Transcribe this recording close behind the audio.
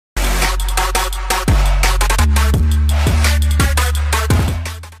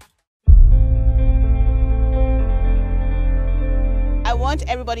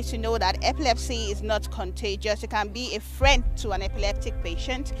want everybody to know that epilepsy is not contagious. You can be a friend to an epileptic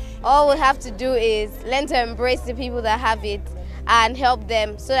patient. All we have to do is learn to embrace the people that have it and help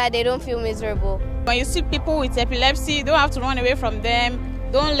them so that they don't feel miserable. When you see people with epilepsy, you don't have to run away from them,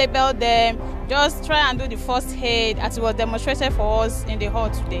 don't label them, just try and do the first aid as it was demonstrated for us in the hall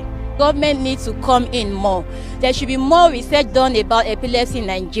today. Government needs to come in more. There should be more research done about epilepsy in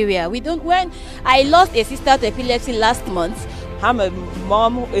Nigeria. When I lost a sister to epilepsy last month. I'm a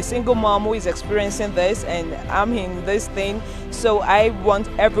mom, a single mom who is experiencing this, and I'm in this thing. So I want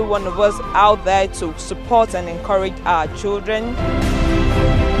every one of us out there to support and encourage our children.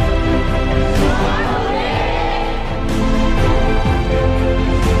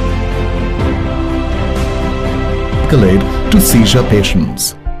 To seizure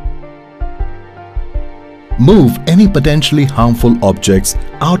patients. Move any potentially harmful objects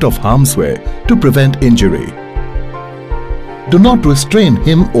out of harm's way to prevent injury. Do not restrain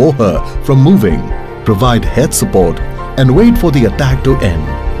him or her from moving. Provide head support and wait for the attack to end.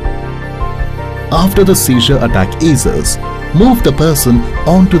 After the seizure attack eases, move the person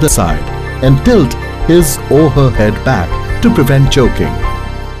onto the side and tilt his or her head back to prevent choking.